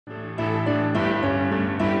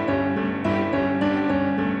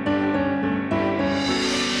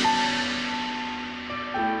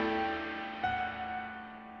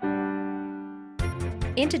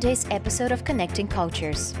In today's episode of Connecting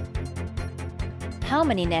Cultures, how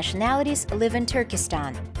many nationalities live in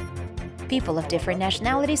Turkestan? People of different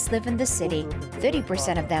nationalities live in the city.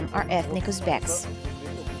 30% of them are ethnic Uzbeks.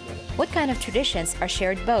 What kind of traditions are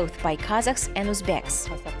shared both by Kazakhs and Uzbeks?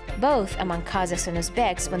 Both among Kazakhs and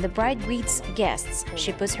Uzbeks, when the bride greets guests,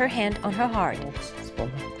 she puts her hand on her heart.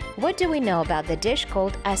 What do we know about the dish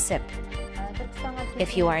called asip?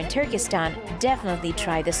 If you are in Turkestan, definitely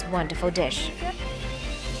try this wonderful dish.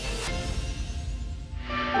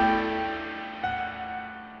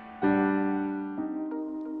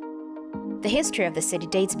 The history of the city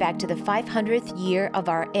dates back to the 500th year of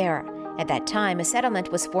our era. At that time, a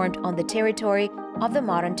settlement was formed on the territory of the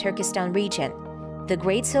modern Turkestan region. The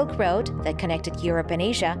Great Silk Road that connected Europe and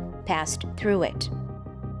Asia passed through it.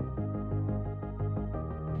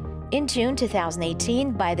 In June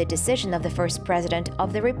 2018, by the decision of the first president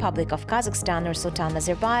of the Republic of Kazakhstan, Nursultan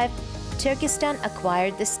Nazarbayev, Turkestan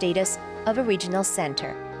acquired the status of a regional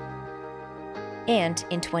center. And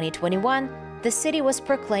in 2021, the city was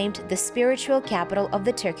proclaimed the spiritual capital of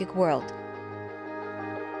the Turkic world.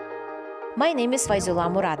 My name is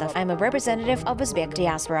Faizulla Muradov. I'm a representative of Uzbek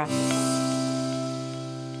diaspora.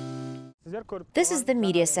 This is the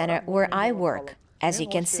media center where I work. As you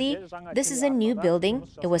can see, this is a new building.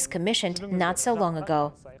 It was commissioned not so long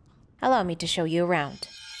ago. Allow me to show you around.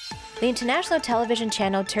 The international television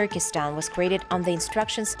channel Turkestan was created on the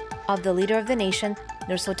instructions of the leader of the nation,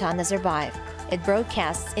 Nursultan Nazarbayev. It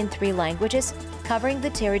broadcasts in 3 languages, covering the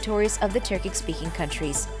territories of the Turkic-speaking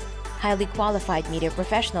countries. Highly qualified media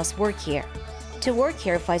professionals work here. To work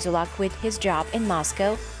here, Faizulla quit his job in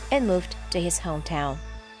Moscow and moved to his hometown.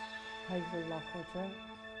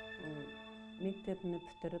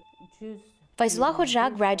 Faizulla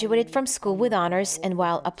Hoxha graduated from school with honors, and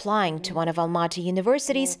while applying to one of Almaty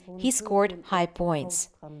universities, he scored high points.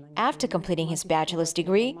 After completing his bachelor's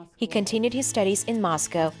degree, he continued his studies in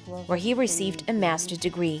Moscow, where he received a master's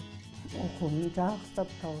degree.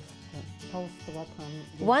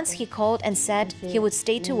 Once he called and said he would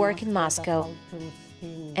stay to work in Moscow.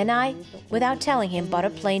 And I, without telling him, bought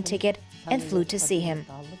a plane ticket and flew to see him.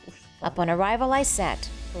 Upon arrival, I said,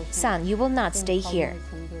 "Son, you will not stay here.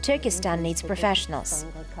 Turkestan needs professionals."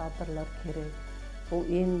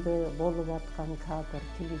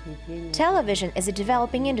 Television is a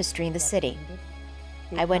developing industry in the city.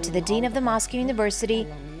 I went to the dean of the Moscow University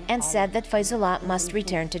and said that Faizulla must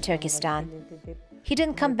return to Turkestan. He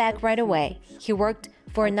didn't come back right away. He worked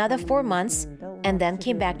for another 4 months and then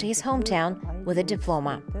came back to his hometown with a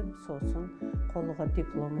diploma.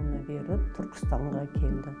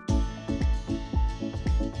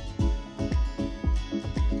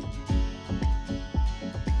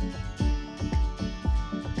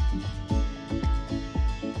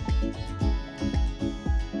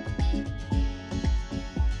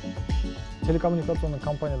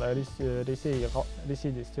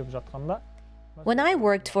 When I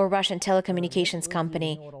worked for a Russian telecommunications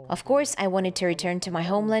company, of course I wanted to return to my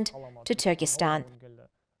homeland, to Turkestan.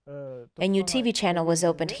 A new TV channel was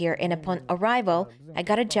opened here, and upon arrival, I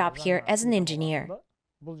got a job here as an engineer.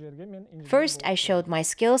 First, I showed my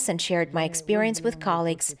skills and shared my experience with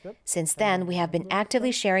colleagues. Since then, we have been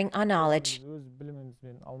actively sharing our knowledge.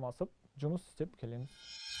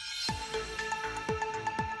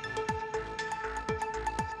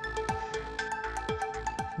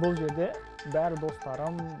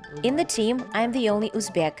 In the team, I am the only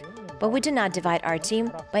Uzbek, but we do not divide our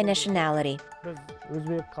team by nationality.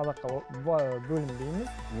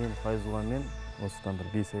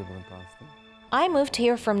 I moved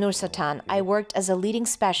here from Nursultan. I worked as a leading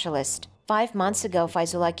specialist. 5 months ago,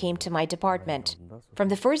 Faizulla came to my department. From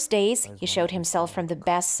the first days, he showed himself from the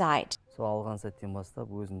best side.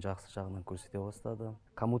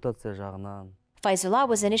 Faizulla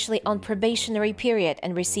was initially on probationary period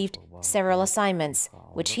and received several assignments,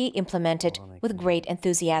 which he implemented with great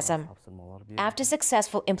enthusiasm. After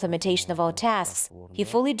successful implementation of all tasks, he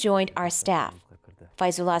fully joined our staff.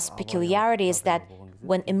 Faizulla's peculiarity is that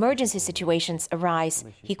when emergency situations arise,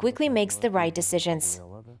 he quickly makes the right decisions.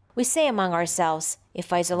 We say among ourselves, if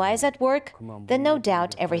Faizulla is at work, then no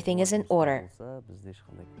doubt everything is in order.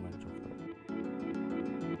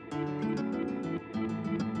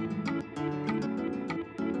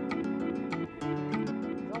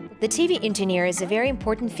 The TV engineer is a very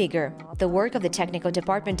important figure. The work of the technical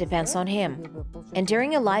department depends on him. And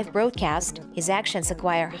during a live broadcast, his actions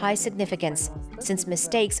acquire high significance, since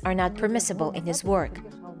mistakes are not permissible in his work.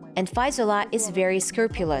 And Faizulla is very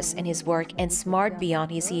scrupulous in his work and smart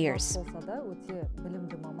beyond his years.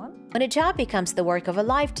 When a job becomes the work of a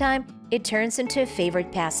lifetime, it turns into a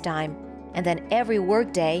favorite pastime. and then every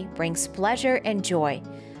workday brings pleasure and joy.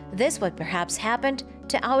 This what perhaps happened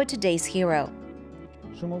to our today's hero.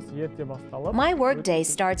 My workday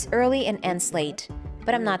starts early and ends late,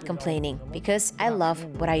 but I'm not complaining because I love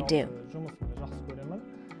what I do.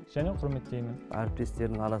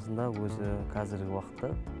 Әріптестердің арасында өзі қазіргі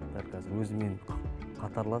уақытта өзімен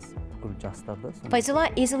қатарлас бүкіл жастарды.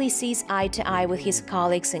 Faizulla easily sees eye to eye with his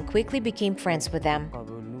colleagues and quickly became friends with them.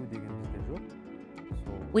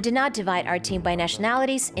 We do not divide our team by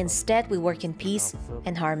nationalities, instead we work in peace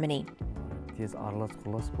and harmony.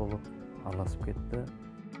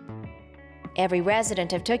 Every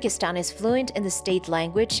resident of Turkestan is fluent in the state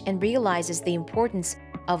language and realizes the importance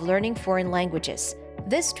of learning foreign languages.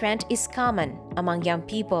 This trend is common among young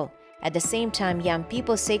people. At the same time, young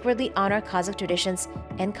people sacredly honor Kazakh traditions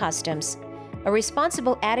and customs. A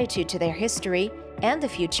responsible attitude to their history and the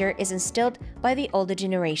future is instilled by the older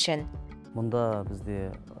generation. Мұнда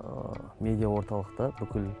бізде медиа орталықта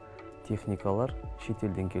бүкіл техникалар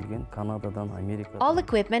шетелден келген, Канададан, Америкадан. All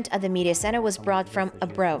equipment at the media center was brought from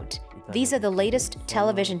abroad. These are the latest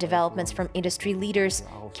television developments from industry leaders,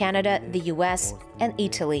 Canada, the US, and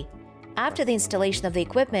Italy. After the installation of the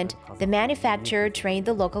equipment, the manufacturer trained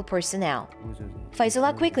the local personnel.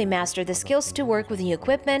 Faizulla quickly mastered the skills to work with new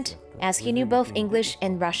equipment, as he knew both English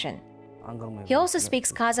and Russian. He also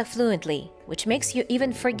speaks Kazakh fluently, which makes you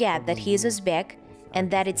even forget that he is Uzbek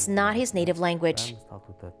and that it's not his native language.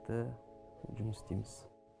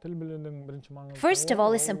 First of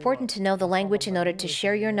all, it's important to know the language in order to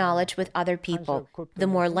share your knowledge with other people. The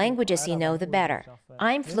more languages you know, the better.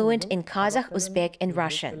 I'm fluent in Kazakh, Uzbek, and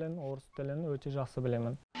Russian.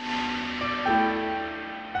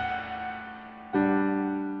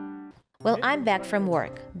 Well, I'm back from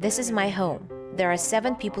work. This is my home. There are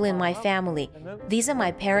 7 people in my family. These are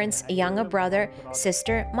my parents, a younger brother,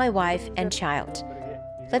 sister, my wife, and child.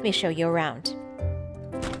 Let me show you around.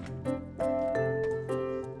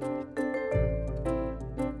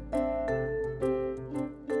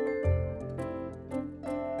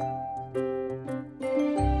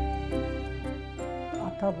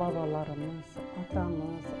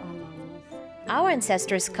 Our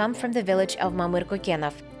ancestors come from the village of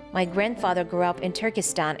Mamyrkokenov. My grandfather grew up in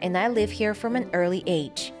Turkestan and I live here from an early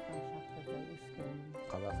age.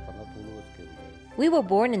 We were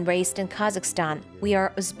born and raised in Kazakhstan. We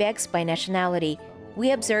are Uzbeks by nationality.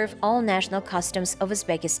 We observe all national customs of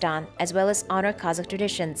Uzbekistan as well as honor Kazakh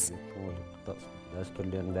traditions.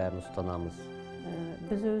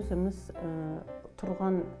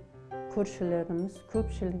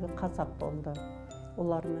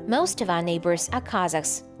 Most of our neighbors are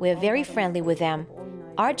Kazakhs. We are very friendly with them.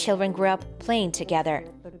 Our children grew up playing together.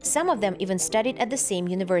 Some of them even studied at the same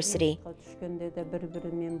university.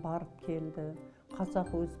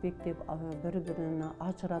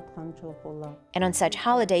 And on such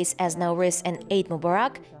holidays as Nowruz and Eid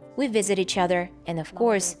Mubarak, we visit each other, and of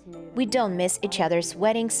course, we don't miss each other's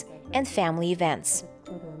weddings and family events.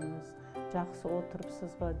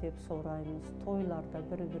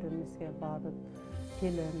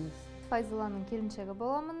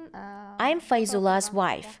 I am Faizulla's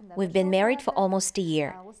wife. We've been married for almost a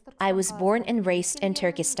year. I was born and raised in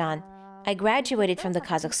Turkestan. I graduated from the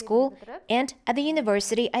Kazakh school, and at the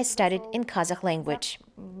university I studied in Kazakh language.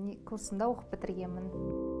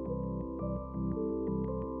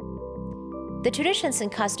 The traditions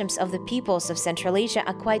and customs of the peoples of Central Asia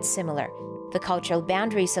are quite similar. The cultural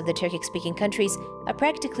boundaries of the Turkic-speaking countries are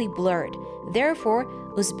practically blurred. Therefore,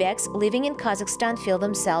 Uzbeks living in Kazakhstan feel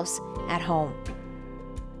themselves at home.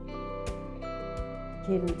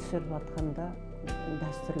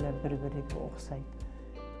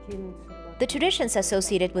 The traditions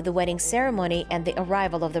associated with the wedding ceremony and the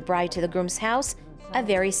arrival of the bride to the groom's house are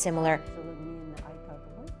very similar.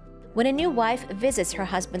 When a new wife visits her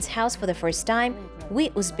husband's house for the first time, we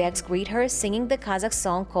Uzbeks greet her singing the Kazakh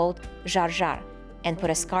song called Jar Jar and put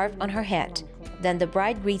a scarf on her head. Then the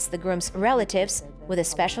bride greets the groom's relatives with a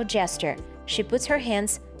special gesture. She puts her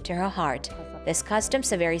hands to her heart. These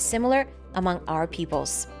customs are very similar among our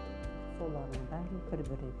peoples.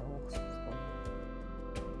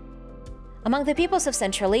 Among the peoples of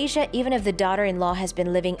Central Asia, even if the daughter-in-law has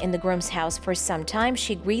been living in the groom's house for some time,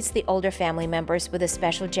 she greets the older family members with a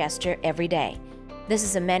special gesture every day. This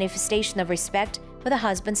is a manifestation of respect for the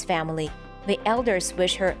husband's family. The elders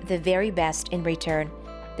wish her the very best in return.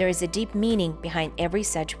 There is a deep meaning behind every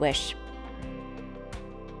such wish.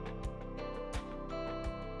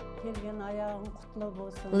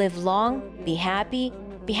 Live long, be happy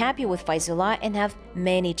with Faizulla and have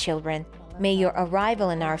many children. May your arrival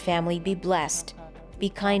in our family be blessed. Be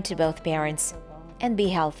kind to both parents and be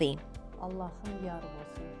healthy.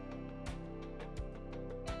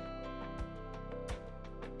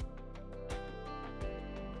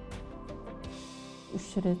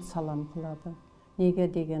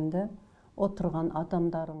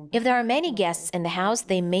 If there are many guests in the house,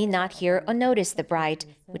 they may not hear or notice the bride,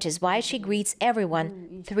 which is why she greets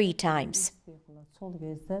everyone 3 times.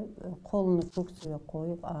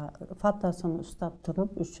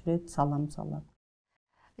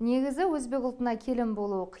 It's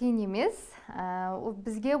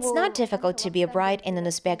not difficult to be a bride in an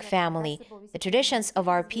Uzbek family. The traditions of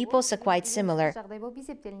our peoples are quite similar.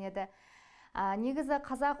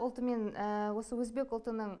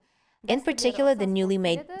 In particular, the newly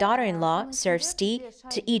made daughter-in-law serves tea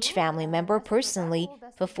to each family member personally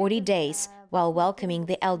for 40 days while welcoming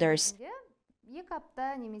the elders.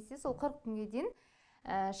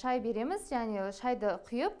 Шай береміз, яғни шайды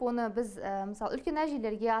құйып, оны біз мысалы үлкен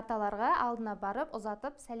әжелерге, аталарға алдына барып,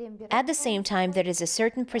 ұзатып, сәлем беріп. At the same time, there is a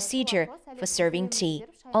certain procedure for serving tea.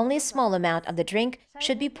 Only a small amount of the drink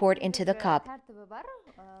should be poured into the cup.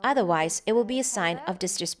 Otherwise, it will be a sign of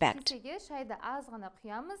disrespect. Шайды аз ғана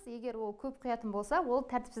құямыз. Егер ол көп құятын болса, ол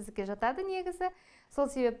тәртіпсіздікке жатады негізі. Сол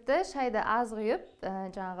себепті шайды аз құйып,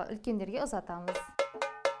 жаңағы үлкендерге ұзатамыз.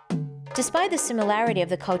 Despite the similarity of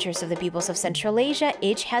the cultures of the peoples of Central Asia,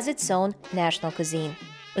 each has its own national cuisine.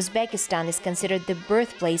 Uzbekistan is considered the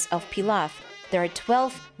birthplace of pilaf. There are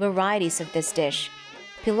 12 varieties of this dish.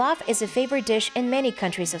 Pilaf is a favorite dish in many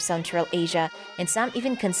countries of Central Asia, and some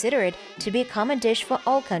even consider it to be a common dish for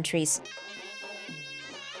all countries.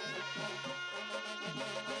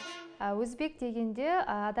 Өзбек дегенде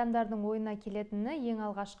адамдардың ойына келетіні ең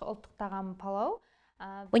алғашқы ұлттық тағам палау.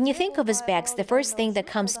 When you think of Uzbeks, the first thing that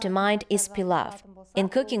comes to mind is pilaf. In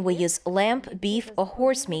cooking, we use lamb, beef, or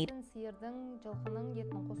horse meat.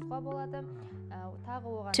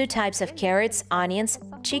 2 types of carrots, onions,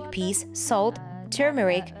 chickpeas, salt,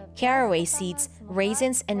 turmeric, caraway seeds,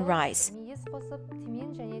 raisins, and rice.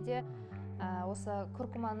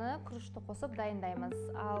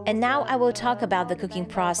 And now I will talk about the cooking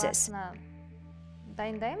process.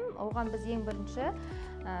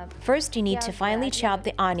 First, you need to finely chop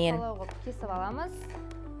the onion.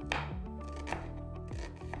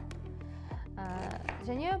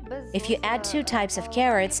 If you add 2 types of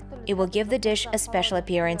carrots, it will give the dish a special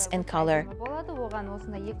appearance and color.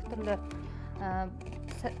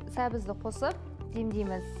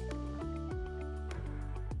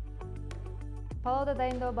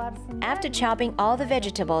 After chopping all the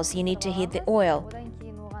vegetables, you need to heat the oil.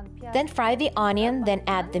 Then fry the onion, then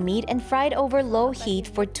add the meat and fry it over low heat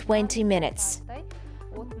for 20 minutes.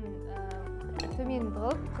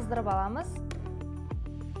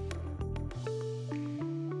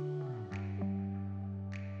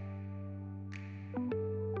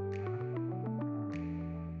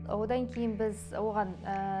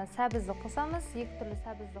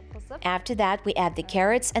 After that, we add the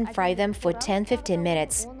carrots and fry them for 10-15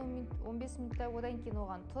 minutes.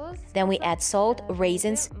 Then we add salt,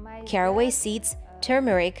 raisins, caraway seeds,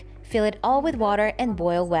 turmeric, fill it all with water and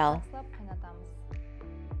boil well.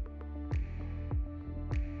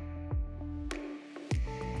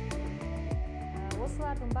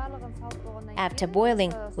 After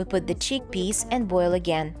boiling, we put the chickpeas and boil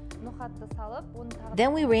again.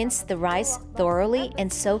 Then we rinse the rice thoroughly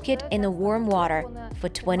and soak it in the warm water for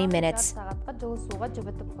 20 minutes.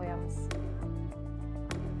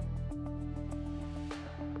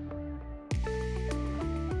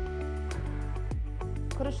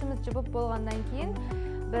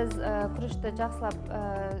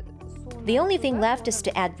 The only thing left is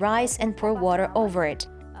to add rice and pour water over it.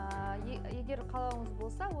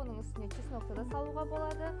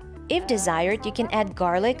 If desired, you can add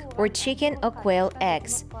garlic or chicken or quail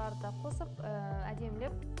eggs.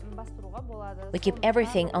 We keep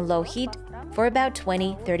everything on low heat for about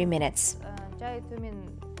 20-30 minutes.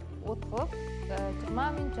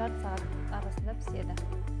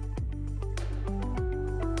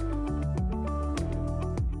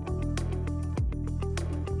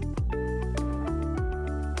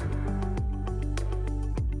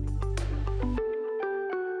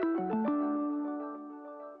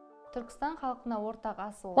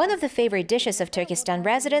 One of the favorite dishes of Turkestan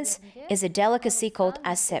residents is a delicacy called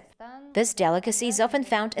asip. This delicacy is often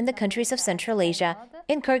found in the countries of Central Asia,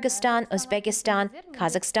 in Kyrgyzstan, Uzbekistan,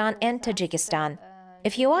 Kazakhstan, and Tajikistan.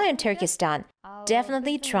 If you are in Turkestan,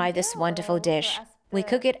 definitely try this wonderful dish. We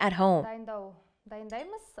cook it at home.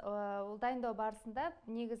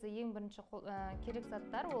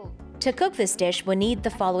 To cook this dish, we need the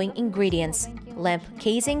following ingredients: lamb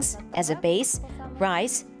casings as a base,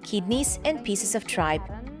 rice, kidneys, and pieces of tripe.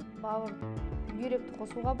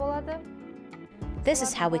 This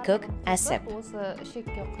is how we cook asip.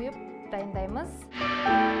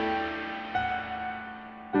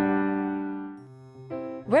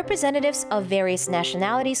 Representatives of various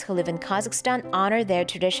nationalities who live in Kazakhstan honor their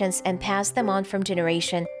traditions and pass them on from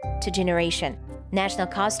generation to generation. National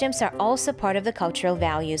costumes are also part of the cultural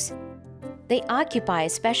values. They occupy a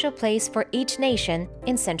special place for each nation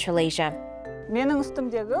in Central Asia.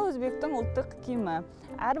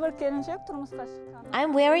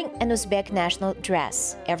 I'm wearing an Uzbek national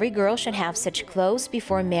dress. Every girl should have such clothes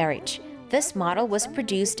before marriage. This model was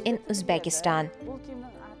produced in Uzbekistan.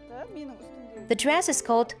 The dress is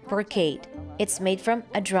called brocade. It's made from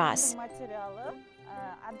adras.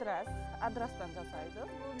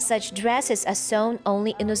 Such dresses are sewn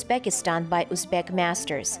only in Uzbekistan by Uzbek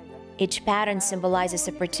masters. Each pattern symbolizes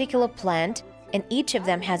a particular plant, and each of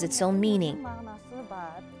them has its own meaning.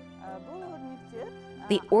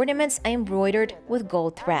 The ornaments are embroidered with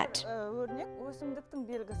gold thread.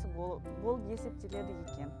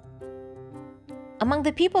 Among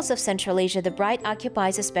the peoples of Central Asia, the bride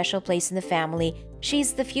occupies a special place in the family. She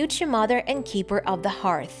is the future mother and keeper of the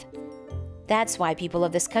hearth. That's why people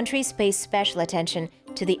of this country pay special attention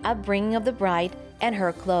to the upbringing of the bride and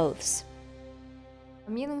her clothes.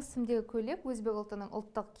 I'm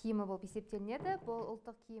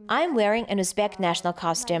wearing an Uzbek national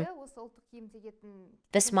costume.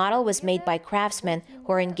 This model was made by craftsmen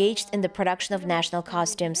who are engaged in the production of national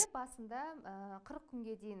costumes.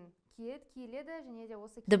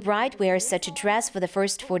 The bride wears such a dress for the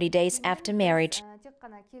first 40 days after marriage,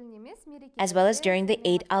 as well as during the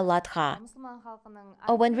Eid al-Adha,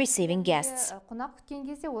 or when receiving guests.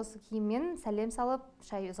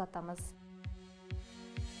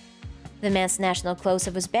 The men's national clothes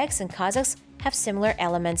of Uzbeks and Kazakhs have similar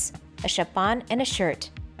elements, a chapan and a shirt.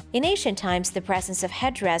 In ancient times, the presence of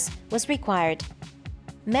headdress was required.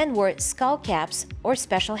 Men wore skull caps or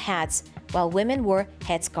special hats, while women wore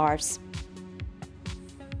headscarves.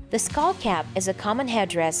 The skull cap is a common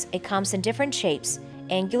headdress. It comes in different shapes,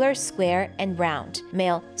 angular, square, and round.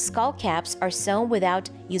 Male skull caps are sewn without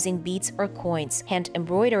using beads or coins. Hand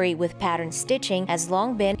embroidery with pattern stitching has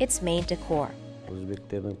long been its main decor.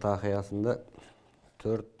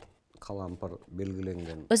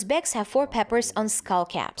 Uzbeks have 4 peppers on skull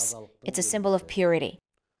caps. It's a symbol of purity.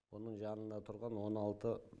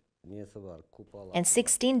 And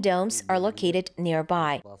 16 domes are located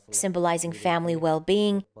nearby, symbolizing family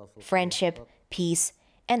well-being, friendship, peace,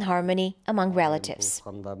 and harmony among relatives.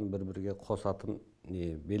 Both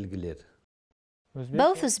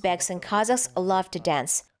Uzbeks and Kazakhs love to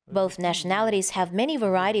dance. Both nationalities have many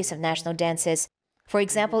varieties of national dances. For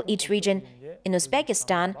example, each region in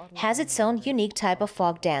Uzbekistan has its own unique type of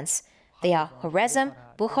folk dance. They are Khorezm,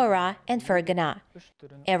 Bukhara, and Fergana.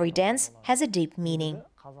 Every dance has a deep meaning.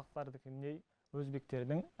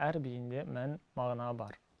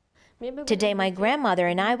 Today, my grandmother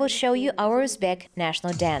and I will show you our Uzbek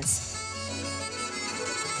national dance.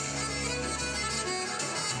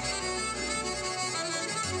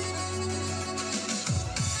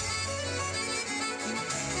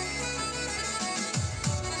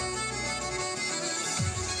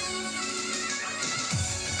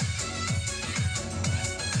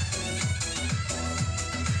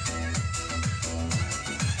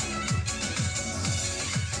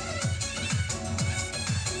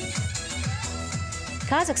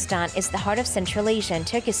 Kazakhstan is the heart of Central Asia, and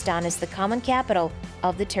Turkestan is the common capital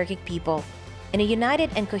of the Turkic people. In a united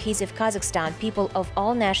and cohesive Kazakhstan, people of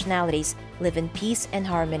all nationalities live in peace and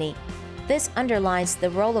harmony. This underlines the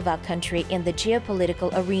role of our country in the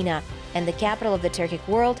geopolitical arena, and the capital of the Turkic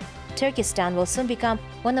world, Turkestan will soon become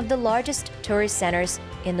one of the largest tourist centers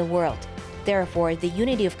in the world. Therefore, the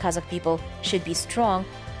unity of Kazakh people should be strong,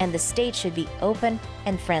 and the state should be open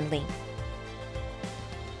and friendly.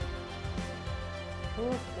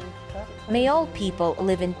 May all people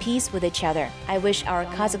live in peace with each other. I wish our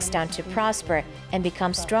Kazakhstan to prosper and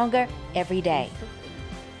become stronger every day.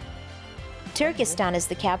 Turkestan is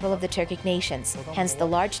the capital of the Turkic nations, hence the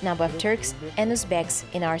large number of Turks and Uzbeks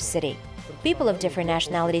in our city. People of different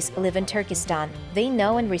nationalities live in Turkestan. They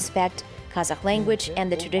know and respect Kazakh language and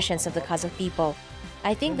the traditions of the Kazakh people.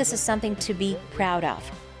 I think this is something to be proud of.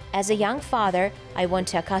 As a young father, I want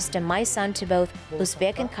to accustom my son to both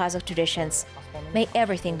Uzbek and Kazakh traditions. May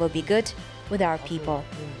everything will be good with our people.